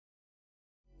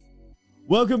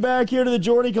Welcome back here to the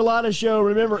Jordy Culotta Show.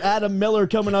 Remember, Adam Miller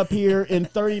coming up here in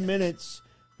 30 minutes,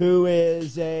 who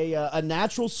is a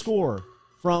natural scorer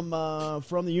from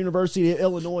the University of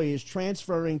Illinois, is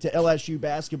transferring to LSU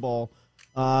basketball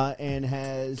and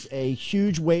has a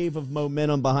huge wave of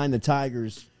momentum behind the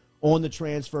Tigers on the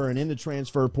transfer and in the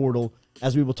transfer portal.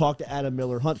 As we will talk to Adam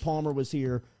Miller, Hunt Palmer was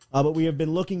here, but we have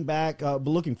been looking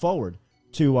forward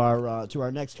to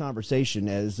our next conversation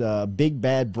as Big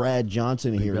Bad Brad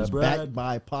Johnson here is back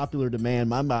by popular demand.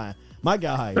 My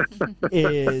guy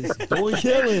is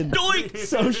killing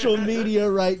social media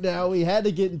right now. We had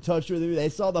to get in touch with him. They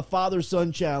saw the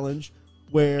father-son challenge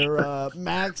where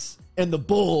Max and the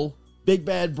Bull, Big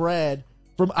Bad Brad,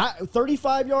 from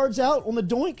 35 yards out on the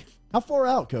doink. How far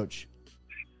out, Coach?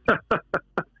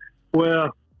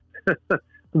 Well,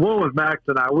 one with Max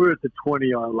and I, we were at the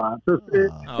 20-yard line. So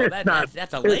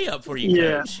that's a layup for you,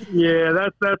 Coach. Yeah,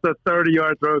 that's a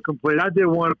 30-yard throw complete. I did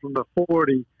one from the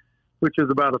 40, which is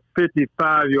about a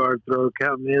 55-yard throw,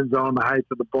 counting the end zone, the height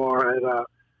of the bar at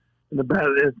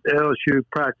LSU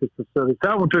practice facility.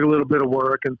 That one took a little bit of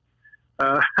work, and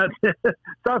so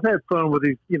I've had fun with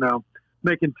these,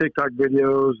 making TikTok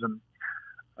videos and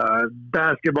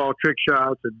basketball trick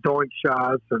shots and doink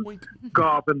shots and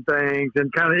golfing things,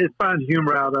 and kind of find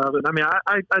humor out of it. I mean,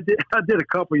 I did a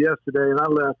couple yesterday, and I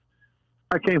left.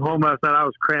 I came home last night. I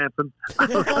was cramping.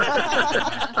 Still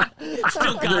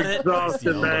got it.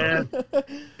 Exhausted, man.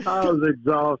 I was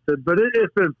exhausted, but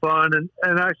it's been fun, and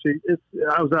actually,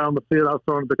 I was out on the field. I was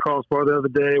throwing the crossbar the other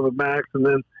day with Max, and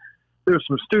then there were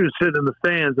some students sitting in the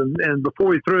stands, and before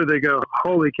we threw, they go,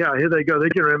 "Holy cow! Here they go! They're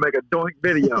getting ready to make a doink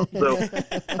video." So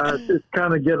it's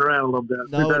kind of getting around a little bit.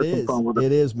 No, it is.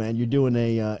 It is, man. You're doing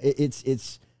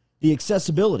it's the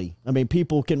accessibility. I mean,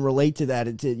 people can relate to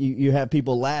that. You have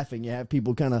people laughing. You have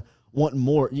people kind of wanting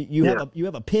more. You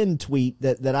have a pinned tweet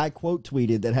that I quote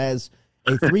tweeted that has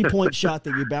a 3-point shot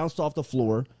that you bounced off the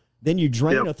floor. Then you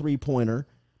drain a 3-pointer.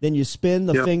 Then you spin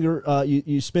the finger.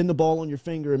 You spin the ball on your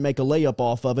finger and make a layup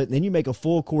off of it. And then you make a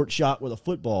full court shot with a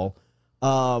football.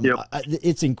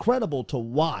 It's incredible to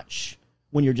watch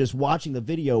when you're just watching the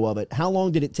video of it. How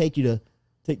long did it take you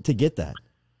to get that?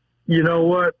 You know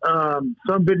what?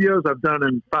 Some videos I've done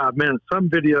in 5 minutes. Some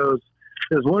videos,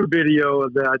 there's one video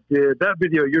that I did. That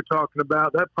video you're talking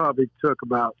about, that probably took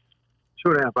about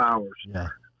 2.5 hours. Yeah.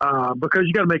 Because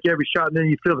you got to make every shot, and then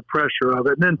you feel the pressure of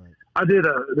it. And then I did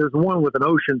there's one with an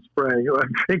ocean spray.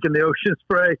 I'm drinking the ocean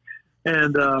spray.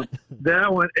 And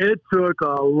that one, it took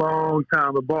a long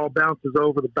time. The ball bounces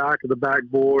over the back of the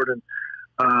backboard. And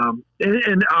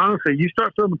honestly, you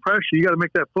start feeling the pressure. You got to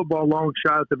make that football long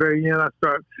shot at the very end. I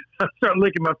start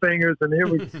licking my fingers, and here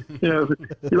we, you're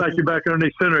like you're back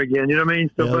underneath center again. You know what I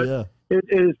mean? So, It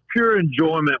is pure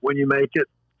enjoyment when you make it.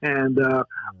 And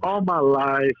all my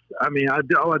life, I mean,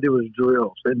 all I did was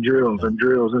drills and drills and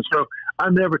drills, and so I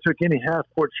never took any half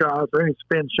court shots or any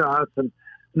spin shots. And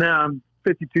now I'm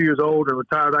 52 years old and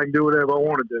retired. I can do whatever I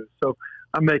want to do. So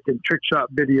I'm making trick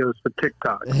shot videos for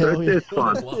TikTok. So it's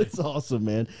fun. It's awesome,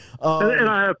 man. And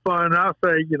I have fun. I'll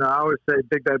say, I always say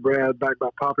Big Bad Brad, back by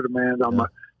popular demand on my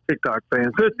TikTok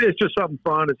fans. So it's just something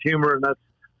fun. It's humor, and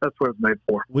that's what it's made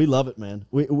for. We love it, man.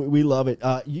 We love it.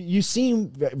 You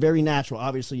seem very natural.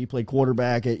 Obviously, you played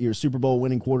quarterback. You're a Super Bowl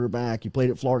winning quarterback. You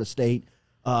played at Florida State.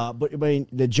 But I mean,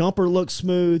 the jumper looks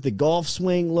smooth. The golf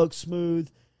swing looks smooth.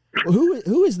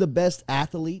 Who is the best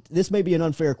athlete? This may be an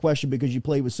unfair question because you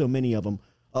played with so many of them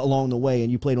along the way,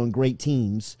 and you played on great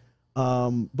teams.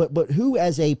 But who,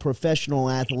 as a professional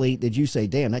athlete, did you say,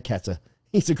 "Damn,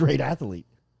 he's a great athlete"?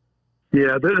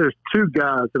 Yeah, there's two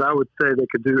guys that I would say they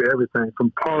could do everything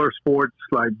from parlor sports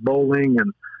like bowling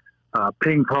and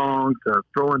ping pong to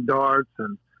throwing darts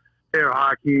and air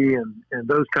hockey and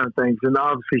those kind of things. And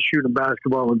obviously shooting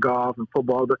basketball and golf and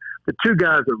football. The two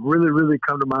guys that really, really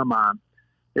come to my mind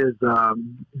is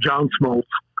John Smoltz,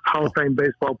 Hall of Fame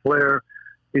baseball player.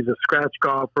 He's a scratch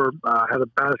golfer, had a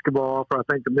basketball offer, I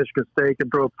think, to Michigan State, can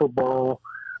throw a football.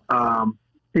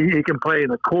 He can play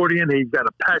an accordion. He's got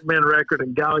a Pac-Man record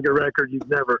and Gallagher record. You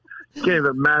can't even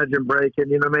imagine breaking.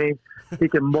 You know what I mean? He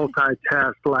can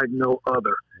multitask like no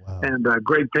other. Wow. And a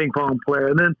great ping pong player.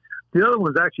 And then the other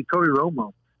one is actually Tony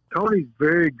Romo. Tony's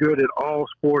very good at all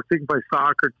sports. He can play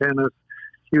soccer, tennis.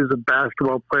 He was a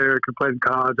basketball player. Could play in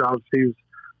college. Obviously, he was,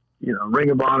 Ring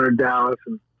of Honor in Dallas,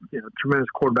 and tremendous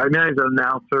quarterback. Now he's an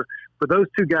announcer. But those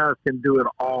two guys can do it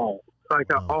all,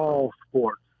 all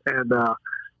sports. And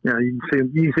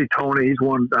you see Tony. He's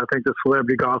won, I think, the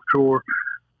Celebrity Golf Tour.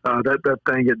 That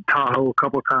thing at Tahoe a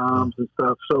couple of times and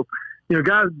stuff. So,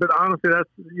 guys. But honestly, that's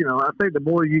I think the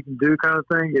more you can do, kind of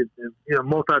thing, is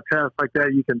multitask like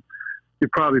that. You can you're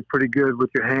probably pretty good with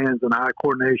your hands and eye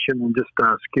coordination and just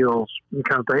skills and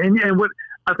kind of thing. And what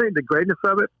I think the greatness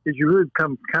of it is you really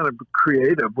become kind of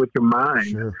creative with your mind.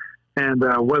 Sure. And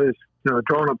whether it's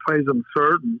drawing up plays in the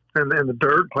dirt and the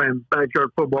dirt, playing backyard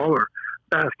football or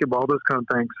basketball, those kind of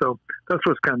things. So that's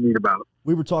what's kind of neat about it.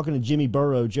 We were talking to Jimmy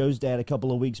Burrow, Joe's dad, a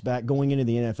couple of weeks back going into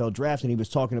the NFL draft, and he was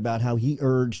talking about how he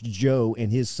urged Joe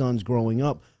and his sons growing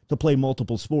up to play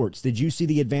multiple sports. Did you see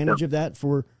the advantage of that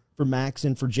for Max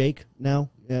and for Jake now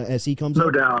as he comes up?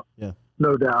 No doubt. Yeah.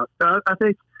 No doubt. I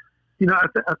think, I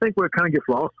think what kind of gets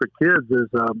lost for kids is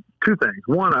two things.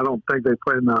 One, I don't think they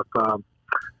play enough.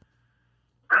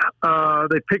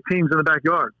 They pick teams in the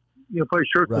backyard. Play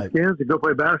shirts and skins and go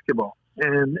play basketball.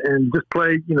 And just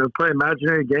play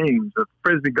imaginary games of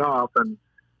frisbee golf and,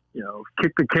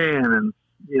 kick the can and,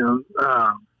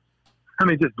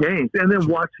 just games. And then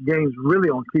watch the games really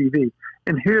on TV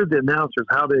and hear the announcers,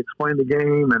 how they explain the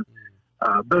game and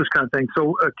those kind of things.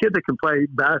 So a kid that can play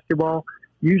basketball,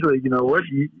 usually, what's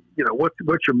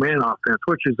your man offense?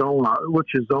 What's your zone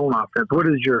offense? What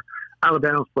is your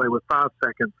Alabama's play with 5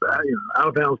 seconds?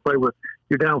 Alabama's play with,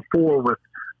 you're down 4 with,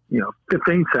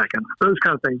 15 seconds, those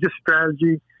kind of things, just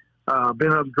strategy,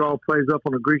 being able to draw plays up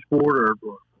on a grease board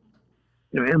or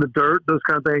in the dirt, those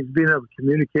kind of things, being able to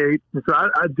communicate. And so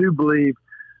I do believe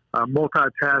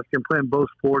multitasking, playing both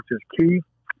sports is key.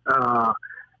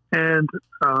 And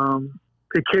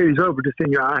it carries over just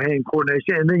in your eye-hand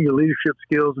coordination and then your leadership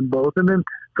skills in both. And then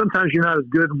sometimes you're not as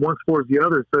good in one sport as the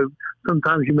other. So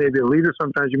sometimes you may be a leader,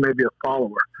 sometimes you may be a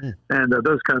follower, and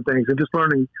those kind of things. And just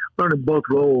learning both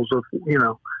roles of,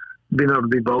 being able to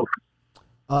be both.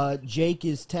 Jake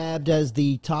is tabbed as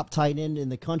the top tight end in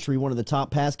the country, one of the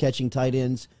top pass-catching tight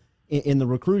ends in the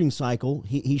recruiting cycle.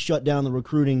 He shut down the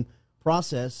recruiting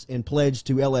process and pledged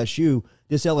to LSU.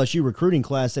 This LSU recruiting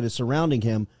class that is surrounding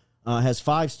him has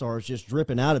 5 stars just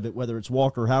dripping out of it, whether it's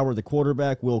Walker Howard, the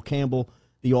quarterback, Will Campbell,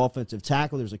 the offensive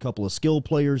tackle. There's a couple of skill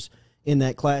players in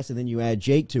that class, and then you add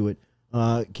Jake to it.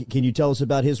 Can you tell us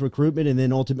about his recruitment and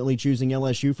then ultimately choosing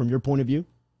LSU from your point of view?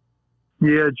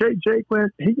 Yeah, Jake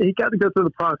went. He got to go through the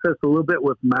process a little bit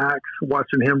with Max,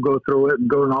 watching him go through it and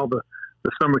going to all the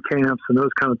summer camps and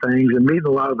those kind of things, and meeting a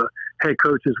lot of the head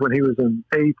coaches when he was in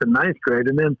 8th and 9th grade.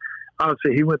 And then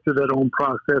obviously he went through that own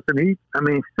process, and he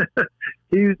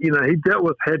dealt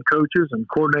with head coaches and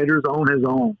coordinators on his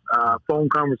own, phone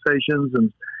conversations,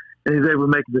 and he was able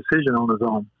to make a decision on his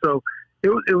own. So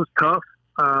it was tough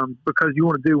because you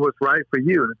want to do what's right for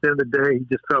you. And at the end of the day, he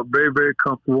just felt very, very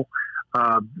comfortable.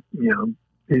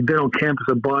 He's been on campus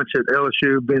a bunch at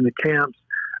LSU, been to camps,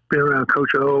 been around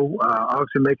Coach O,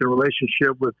 obviously making a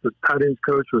relationship with the tight ends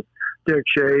coach with Derek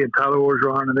Shea and Tyler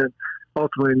Orgeron, and then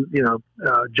ultimately,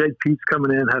 Jake Pete's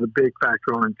coming in had a big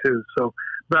factor on him too. So,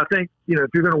 but I think, if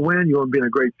you're going to win, you want to be in a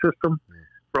great system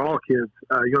for all kids.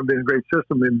 You want to be in a great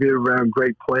system and be around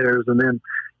great players, and then,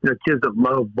 kids that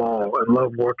love ball and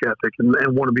love work ethic and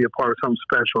want to be a part of something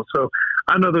special. So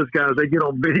I know those guys, they get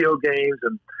on video games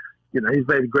and, he's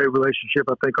made a great relationship,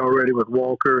 I think, already with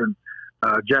Walker and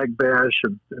Jack Besh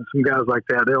and some guys like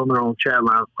that. They're on their own chat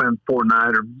lines playing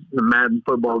Fortnite or the Madden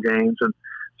football games. And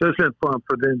so it's been fun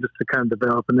for them just to kind of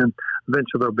develop, and then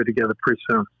eventually they'll be together pretty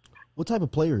soon. What type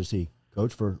of player is he,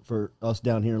 Coach, for us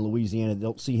down here in Louisiana?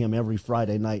 Don't see him every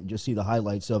Friday night and just see the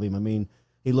highlights of him. I mean,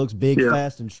 he looks big,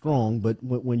 fast, and strong, but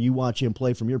when you watch him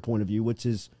play from your point of view, what's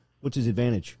his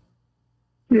advantage?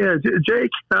 Yeah, Jake,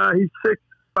 he's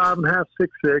 6'5.5",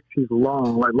 6'6". He's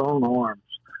long, like long arms.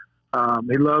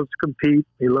 He loves to compete.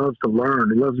 He loves to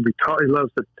learn. He loves to be taught. He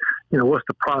loves to, what's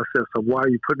the process of why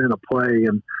you're putting in a play,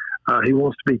 and he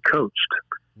wants to be coached.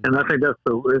 And I think that's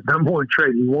his number one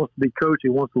trait. He wants to be coached. He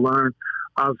wants to learn.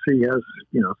 Obviously, he has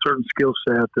certain skill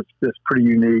set that's pretty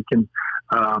unique, and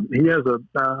he has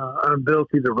an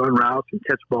ability to run routes and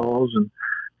catch balls,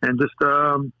 and just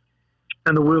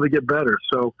and the will to get better.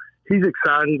 So he's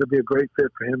excited. It'll be a great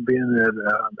fit for him being at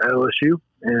LSU,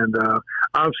 and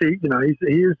obviously,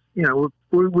 he is.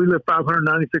 We live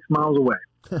 596 miles away.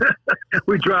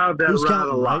 We drive that route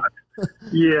a lot. Right?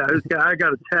 Yeah, I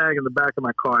got a tag in the back of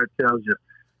my car. It tells you.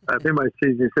 If anybody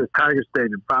sees it, it says Tiger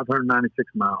Stadium,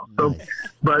 596 miles. So, nice.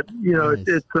 But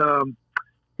it's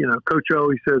Coach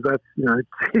O. He says that's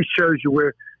he shows you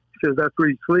where. He says that's where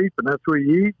you sleep and that's where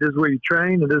you eat. This is where you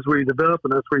train and this is where you develop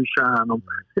and that's where you shine.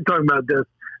 He's talking about this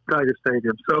Tiger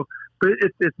Stadium. So, but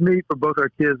it's neat for both our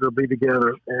kids to be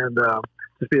together and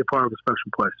just be a part of a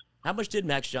special place. How much did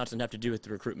Max Johnson have to do with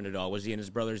the recruitment at all? Was he in his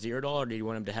brother's ear at all, or did you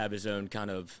want him to have his own kind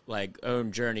of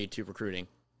own journey to recruiting?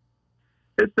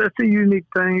 That's a unique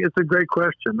thing. It's a great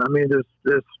question. I mean,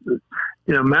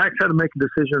 Max had to make a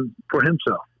decision for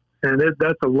himself. And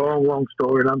that's a long, long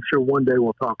story, and I'm sure one day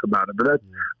we'll talk about it. But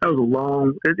that was a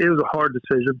long – it was a hard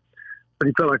decision, but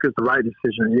he felt like it was the right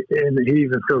decision, and he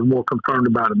even feels more confirmed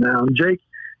about it now. And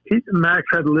Max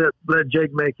had to let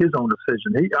Jake make his own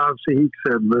decision. He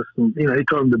said, listen, he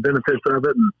told him the benefits of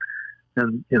it,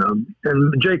 and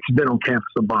Jake's been on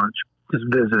campus a bunch, just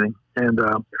visiting, and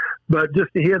but just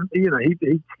he had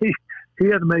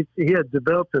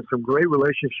developed some great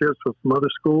relationships with some other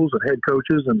schools and head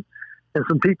coaches and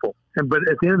some people. But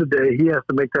at the end of the day, he has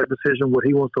to make that decision what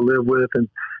he wants to live with, and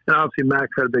obviously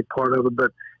Max had a big part of it.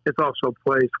 But it's also a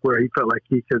place where he felt like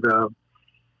he could.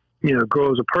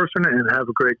 Grow as a person and have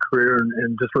a great career,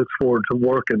 and just looks forward to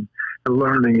working and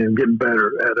learning and getting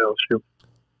better at LSU.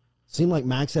 Seemed like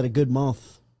Max had a good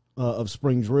month of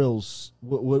spring drills.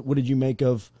 What did you make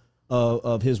of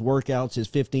his workouts, his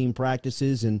 15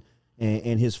 practices, and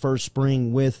his first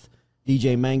spring with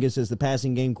DJ Mangus as the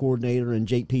passing game coordinator and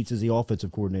Jake Peets as the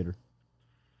offensive coordinator?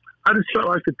 I just felt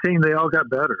like the team, they all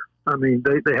got better. I mean,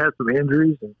 they had some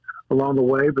injuries along the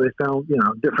way, but they found,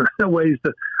 different ways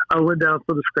to. I went down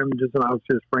for the scrimmages and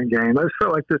obviously the spring game. I just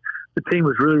felt like the team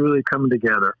was really, really coming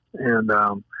together. And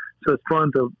so it's fun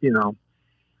to,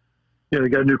 they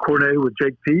got a new coordinator with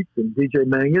Jake Peets and DJ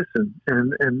Mangus,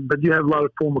 but you have a lot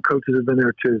of former coaches that have been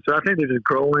there too. So I think they're just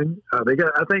growing. I think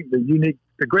the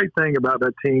great thing about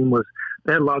that team was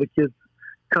they had a lot of kids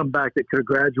come back that could have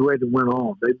graduated and went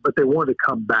on, but they wanted to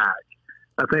come back.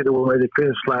 I think the way they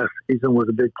finished last season was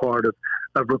a big part of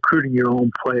recruiting your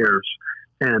own players.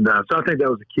 And so I think that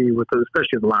was the key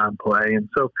especially the line play. And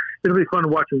so it'll be fun to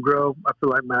watch them grow. I feel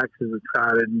like Max is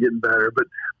excited and getting better. But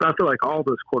I feel like all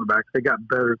those quarterbacks, they got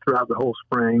better throughout the whole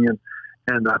spring.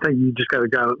 And I think you just got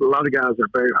a lot of guys that are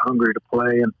very hungry to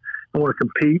play and want to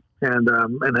compete and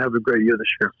have a great year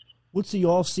this year. What's the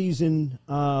offseason?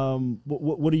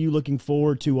 What are you looking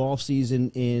forward to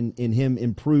offseason in him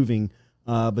improving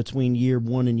between year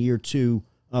one and year two?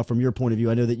 From your point of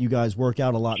view, I know that you guys work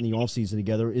out a lot in the offseason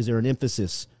together. Is there an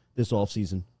emphasis this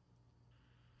offseason?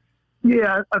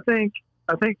 Yeah, I think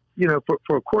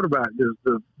for a quarterback, there's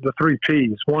the three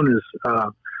P's. One is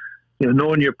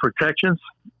knowing your protections,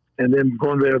 and then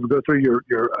going to be able to go through your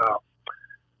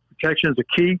protections are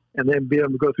key, and then be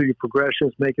able to go through your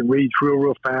progressions, making reads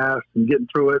real fast, and getting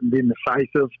through it and being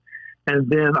decisive, and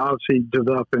then obviously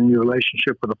developing your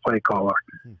relationship with the play caller.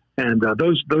 Mm-hmm. And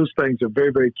those things are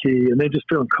very, very key, and they just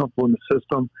feeling comfortable in the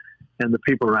system and the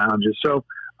people around you. So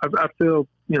I feel,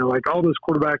 like all those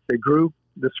quarterbacks, they grew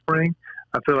this spring.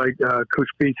 I feel like Coach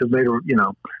Peets has made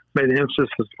an emphasis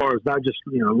as far as not just,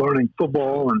 learning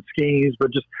football and schemes,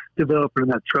 but just developing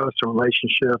that trust and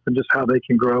relationship and just how they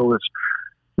can grow as,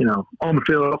 on the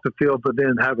field, off the field, but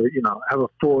then have a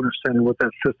full understanding of what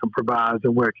that system provides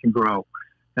and where it can grow.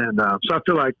 And so I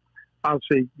feel like,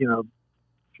 obviously,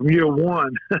 from year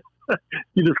one,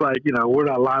 you just like, where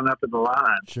do I line up in the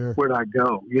line? Sure. Where do I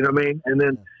go? You know what I mean? And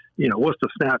then, what's the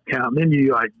snap count? And then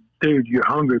you like, dude, you're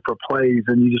hungry for plays,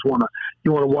 and you just want to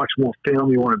watch more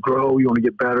film. You want to grow. You want to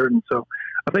get better. And so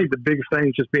I think the biggest thing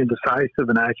is just being decisive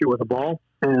and accurate with the ball,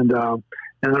 and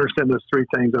understand those three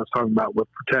things I was talking about with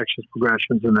protections,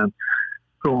 progressions, and then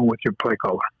going with your play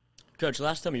caller. Coach,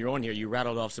 last time you were on here, you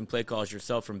rattled off some play calls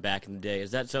yourself from back in the day.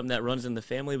 Is that something that runs in the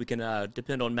family? We can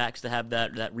depend on Max to have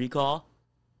that recall?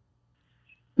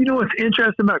 What's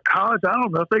interesting about college, I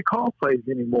don't know if they call plays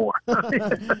anymore.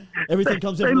 Everything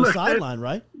comes in from the sideline,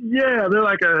 right? Yeah, they're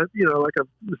like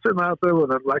sitting out there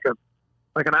with like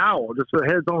an owl, just with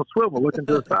heads on a swivel, looking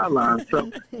to the sideline.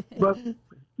 So, but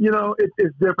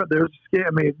it's different. There's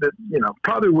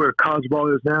probably where college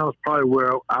ball is now is probably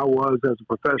where I was as a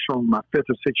professional in my fifth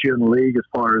or sixth year in the league, as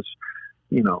far as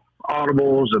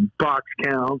audibles and box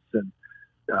counts and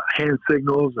hand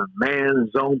signals and man and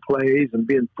zone plays and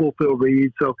being full field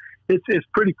reads. So it's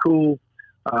pretty cool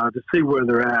to see where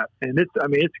they're at, and it's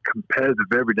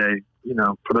competitive every day,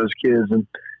 for those kids. And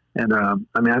I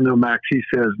know Max. He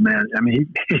says, man, he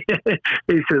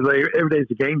says like, every day's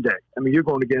a game day. You're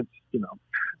going against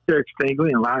Derek Stingley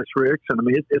and Elias Ricks, and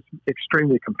it's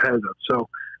extremely competitive. So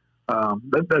you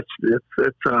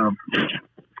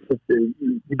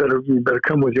better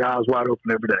come with your eyes wide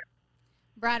open every day.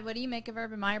 Brad, what do you make of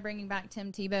Urban Meyer bringing back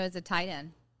Tim Tebow as a tight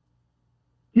end?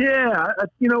 Yeah,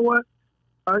 you know what?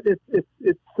 Coach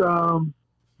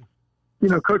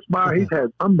Meyer, he's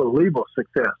had unbelievable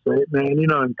success, man.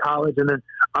 In college, and then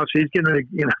obviously he's getting ready.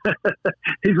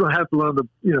 He's going to have to learn the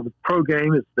pro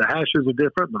game. The hashes are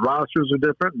different, the rosters are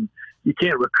different, and you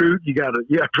can't recruit. You have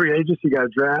free agents, you got to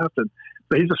draft,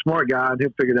 but he's a smart guy and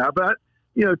he'll figure it out. But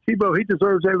Tebow, he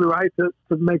deserves every right to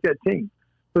make that team.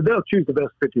 But they'll choose the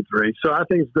best 53. So I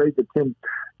think it's great that Tim,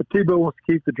 if Tebow wants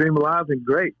to keep the dream alive, then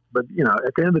great. But you know,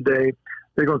 at the end of the day,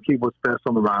 they're going to keep what's best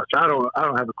on the roster. I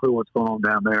don't have a clue what's going on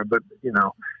down there, but you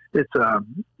know, it's I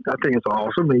think it's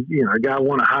awesome. You know, a guy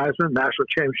won a Heisman national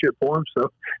championship for him, so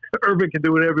Urban can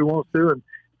do whatever he wants to, and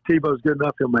Tebow's good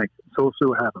enough, he'll make it. So we'll see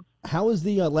what happens. How is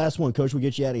the last one, Coach? We'll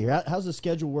get you out of here. How's the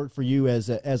schedule work for you as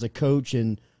a coach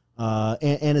and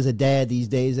as a dad these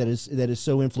days that is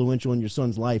so influential in your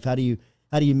son's life? How do you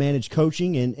manage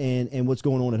coaching and what's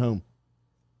going on at home?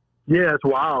 Yeah, it's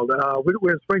wild.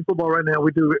 We're in spring football right now.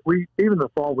 We even in the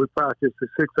fall we practice at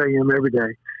 6 a.m. every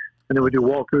day, and then we do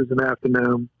walkthroughs in the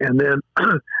afternoon. And then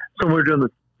somewhere during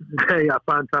the day, I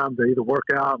find time to either work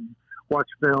out and watch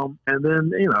film, and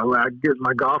then you know I get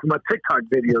my golf and my TikTok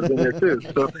videos in there too.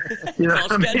 So you know, all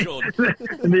scheduled.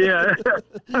 Yeah,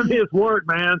 I mean it's work,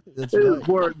 man. It is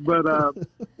work, but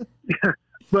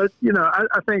you know,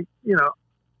 I think you know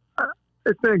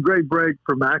it's been a great break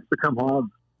for Max to come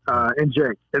home and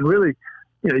Jake, and really,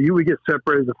 you know, we get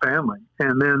separated as a family,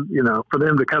 and then you know for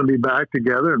them to kind of be back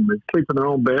together and sleep in their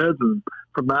own beds, and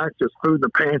for Max just food in the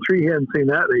pantry. He hadn't seen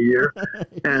that in a year,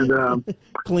 and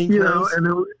clean you clothes. know, and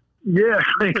then, yeah,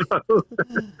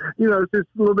 you know, it's just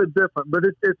a little bit different, but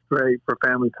it's great for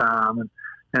family time,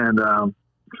 and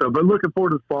so. But looking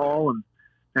forward to the fall,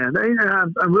 and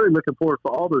I'm really looking forward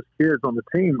for all those kids on the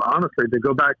team, honestly, to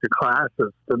go back to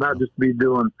classes, to not just be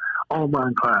doing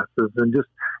online classes, and just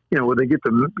you know where they get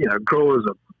to you know grow as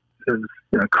you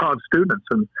know college students,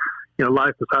 and you know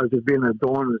life besides just being in a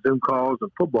dorm and Zoom calls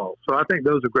and football. So I think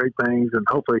those are great things, and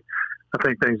hopefully, I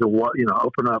think things will you know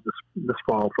open up this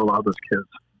fall for a lot of those kids.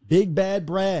 Big Bad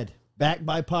Brad, back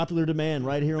by popular demand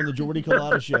right here on the Jordy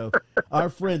Culotta Show. Our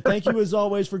friend, thank you as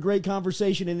always for great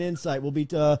conversation and insight. We'll be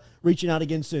reaching out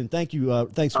again soon. Thank you.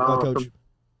 Thanks, Coach.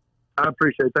 I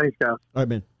appreciate it. Thanks, guys. All right,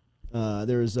 man.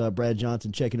 There's Brad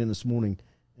Johnson checking in this morning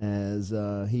as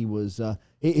he was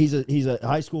he's a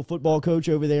high school football coach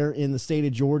over there in the state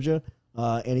of Georgia,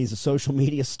 and he's a social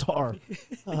media star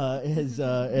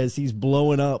as he's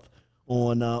blowing up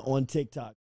on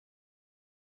TikTok.